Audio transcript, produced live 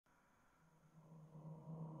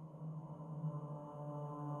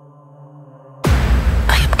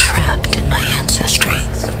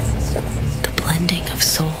of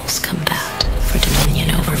souls combat for dominion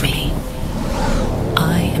over me.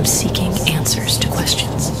 I am seeking answers to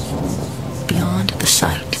questions beyond the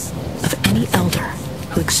sight of any elder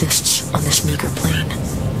who exists on this meager plane.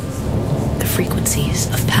 The frequencies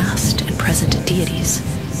of past and present deities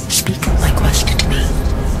speak my quest to me,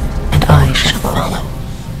 and I shall follow.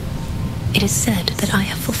 It is said that I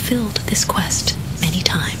have fulfilled this quest many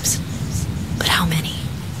times, but how many?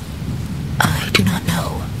 I do not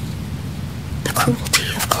know. The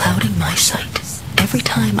cruelty of clouding my sight every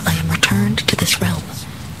time I am returned to this realm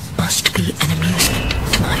must be an amusement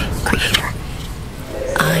to my Creator.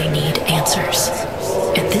 I need answers,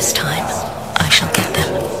 and this time I shall get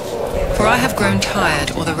them. For I have grown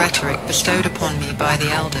tired of the rhetoric bestowed upon me by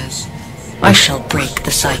the elders. I shall break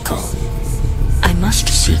the cycle. I must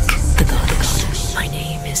seek the goddess. My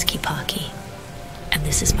name is Kipaki, and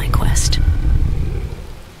this is my quest.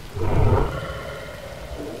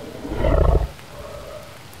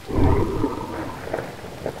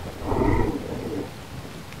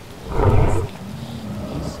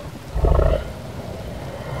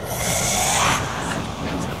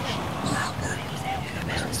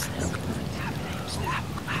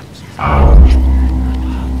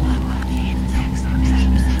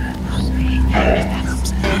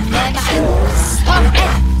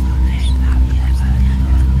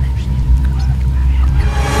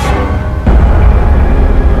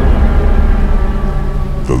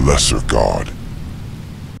 The Lesser God.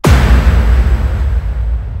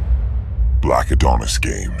 Black Adonis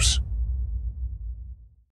Games.